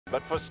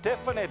But for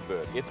Stefan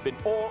Edberg, it's been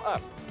all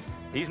up.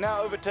 He's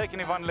now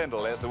overtaken Ivan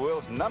Lendl as the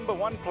world's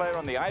 #1 player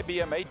on the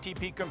IBM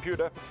ATP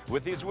computer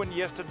with his win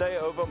yesterday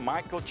over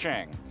Michael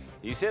Chang.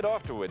 He said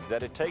afterwards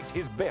that it takes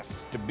his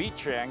best to beat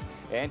Chang,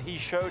 and he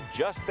showed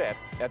just that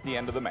at the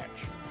end of the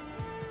match.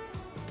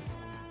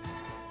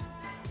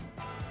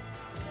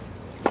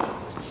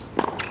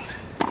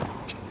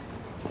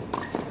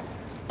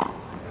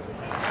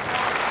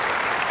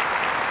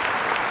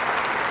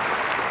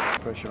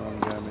 Pressure on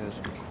Gomez.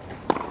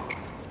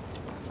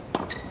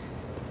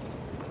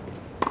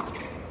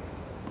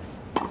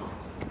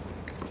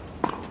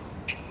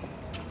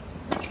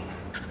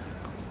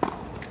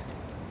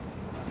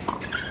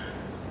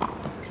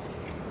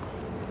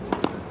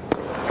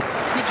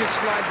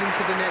 Slides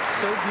into the net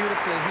so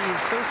beautifully. He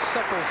is so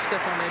supple,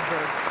 Stefan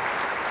Edberg,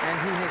 and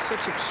he has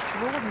such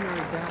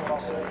extraordinary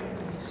balance.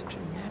 He's such a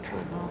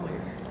natural volley.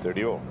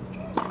 30 all.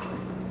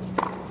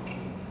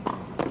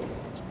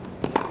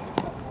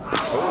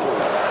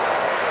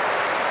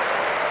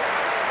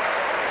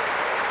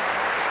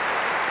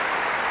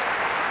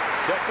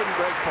 Second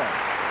break point.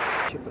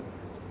 Chip it.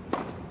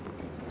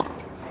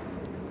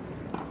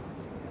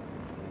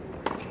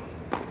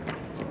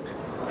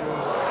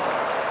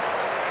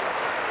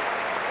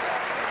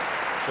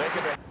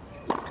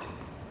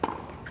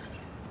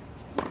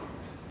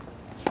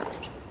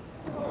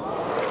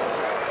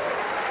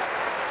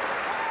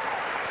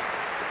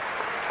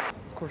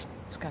 Of course,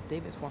 Scott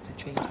Davis wants to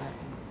change that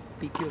and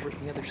beat Gilbert in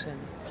the other set.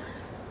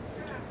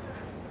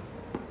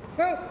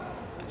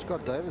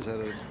 Scott Davis had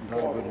a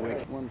very good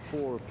week. Won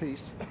 4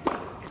 apiece.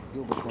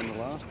 Gilbert's won the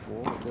last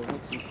 4, but they've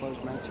had some close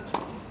matches.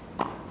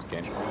 And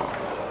again, for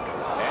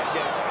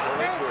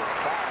Edberg,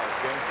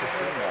 5 games to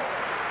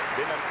 3.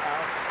 Been an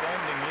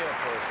outstanding year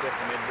for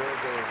Stefan Edberg.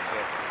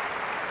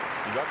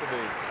 He got to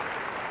the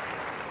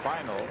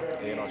final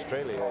in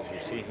Australia. As you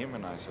see him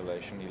in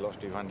isolation, he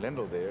lost to Ivan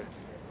Lendl there.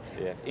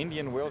 At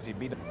Indian Wells, he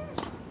beat him.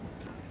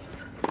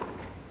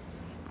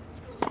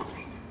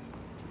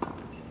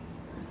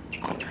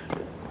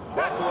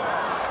 That's why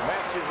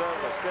match is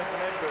over. Stefan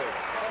Edberg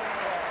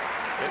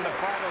in the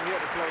final here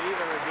to play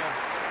either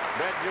against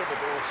Brad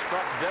Gilbert or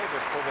Scott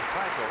Davis for the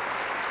title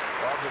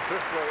of the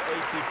 5th row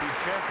ATP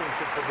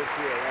Championship for this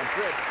year. And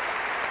Fred,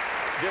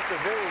 just a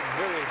very,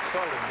 very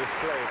solid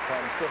display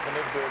from Stefan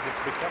Edberg.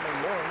 It's becoming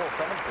more and more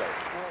commonplace.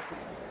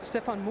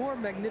 Stefan, more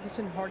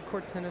magnificent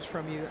hard-court tennis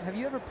from you. Have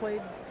you ever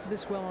played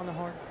this well on the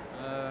hard?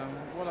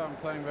 Well, I'm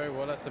playing very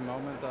well at the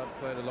moment. I've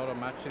played a lot of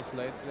matches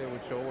lately,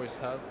 which always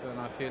help, and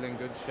I feel in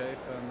good shape,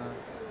 and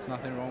there's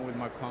nothing wrong with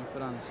my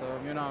confidence. So,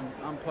 you know,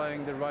 I'm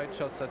playing the right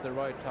shots at the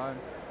right time.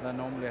 That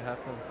normally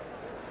happens.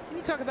 Can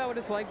you talk about what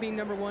it's like being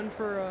 #1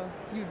 for,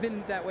 you've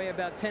been that way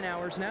about 10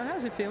 hours now.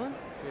 How's it feeling?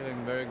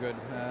 Feeling very good.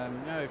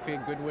 You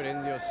feel good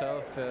within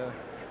yourself.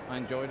 I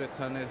enjoy the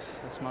tennis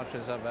as much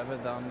as I've ever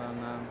done,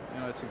 and you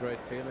know, it's a great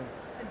feeling.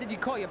 Did you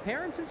call your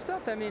parents and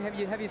stuff? I mean,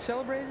 have you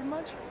celebrated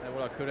much?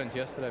 Well, I couldn't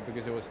yesterday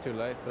because it was too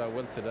late, but I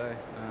will today.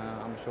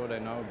 I'm sure they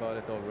know about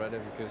it already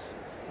because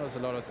there was a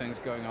lot of things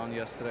going on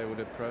yesterday with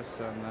the press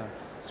and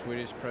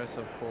Swedish press,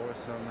 of course,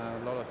 and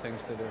a lot of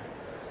things to do.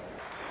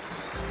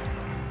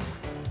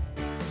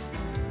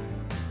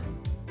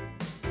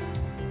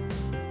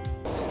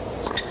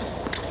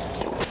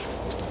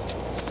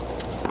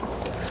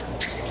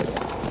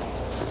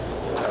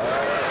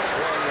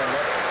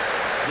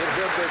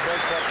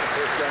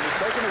 He's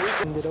taken a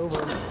weekend. It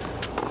over.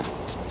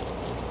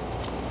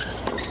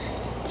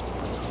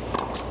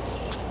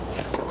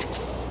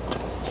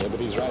 Yeah, but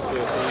he's right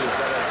there. See, he's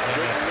got a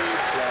good lead.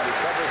 He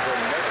covers the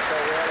net so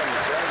well, and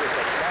he's showing us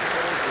the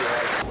confidence he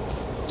has.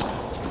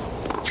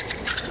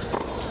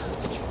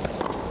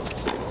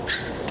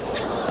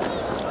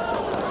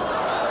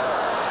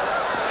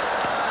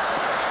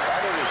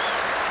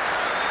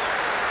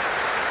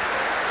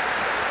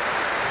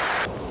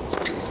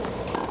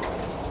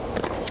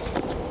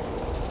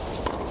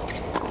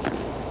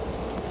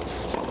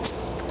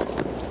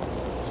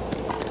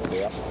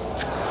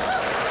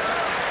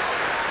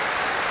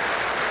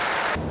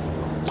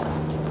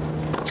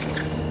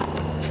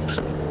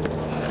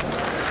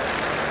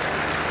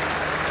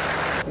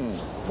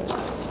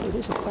 It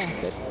is a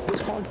fact that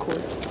this hard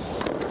court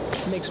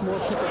makes more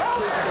people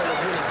capable of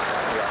winning.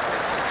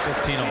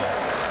 15 all.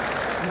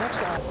 And that's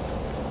why.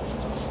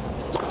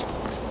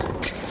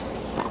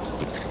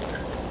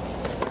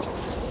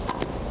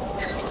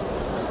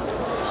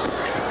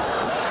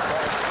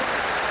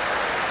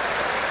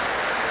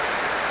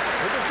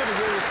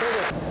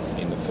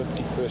 In the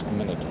 51st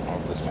minute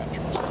of this match.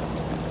 What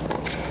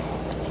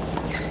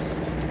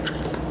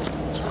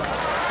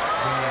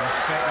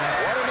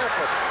an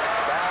effort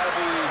by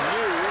the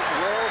new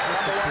world's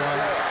 #1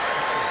 player,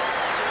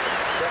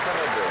 Stefan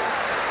Edberg.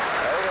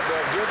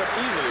 They'll give it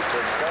easily to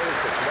Australia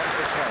 6-1,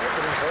 6-1. What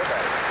can you say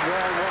about it?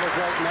 Well, what a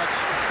great match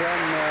from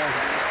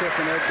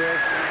Stefan Edberg.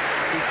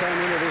 He came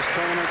into this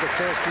tournament, the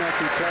first match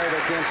he played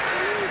against.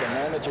 The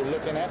man that you're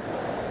looking at,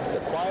 the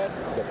quiet,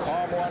 the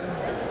calm one,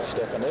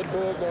 Stefan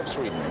Edberg of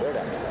Sweden. Well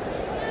done.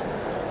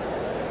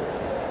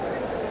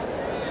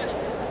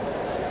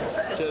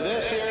 to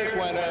this year's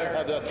winner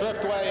of the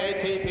Thriftway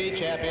ATP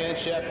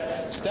Championship,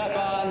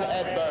 Stefan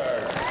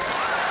Edberg.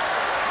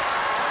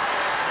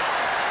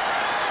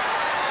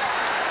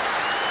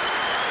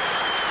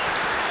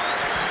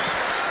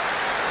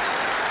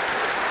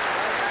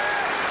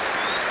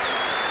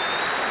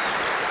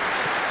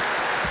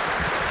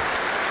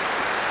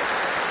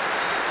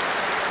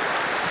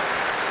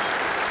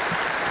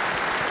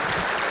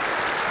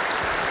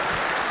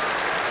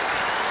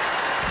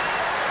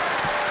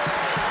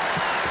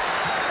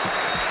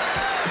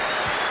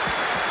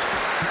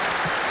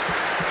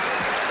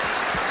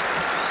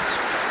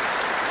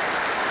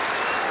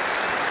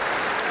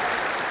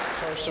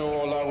 First of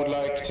all, I would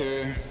like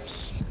to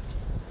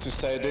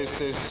say this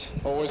is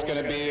always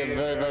going to be a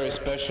very, very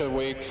special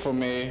week for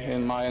me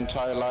in my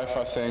entire life,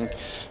 I think,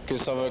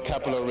 because of a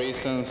couple of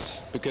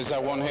reasons. Because I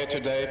won here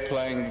today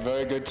playing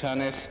very good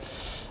tennis,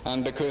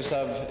 and because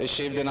I've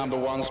achieved the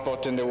 #1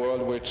 spot in the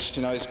world, which,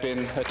 you know, has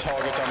been a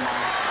target of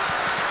mine.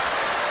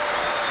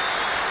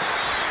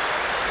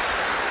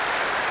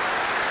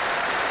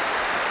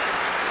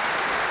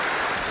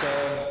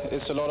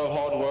 It's a lot of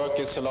hard work,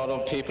 it's a lot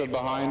of people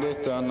behind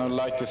it, and I'd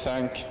like to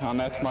thank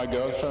Annette, my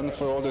girlfriend,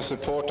 for all the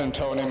support, and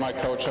Tony, my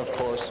coach, of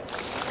course.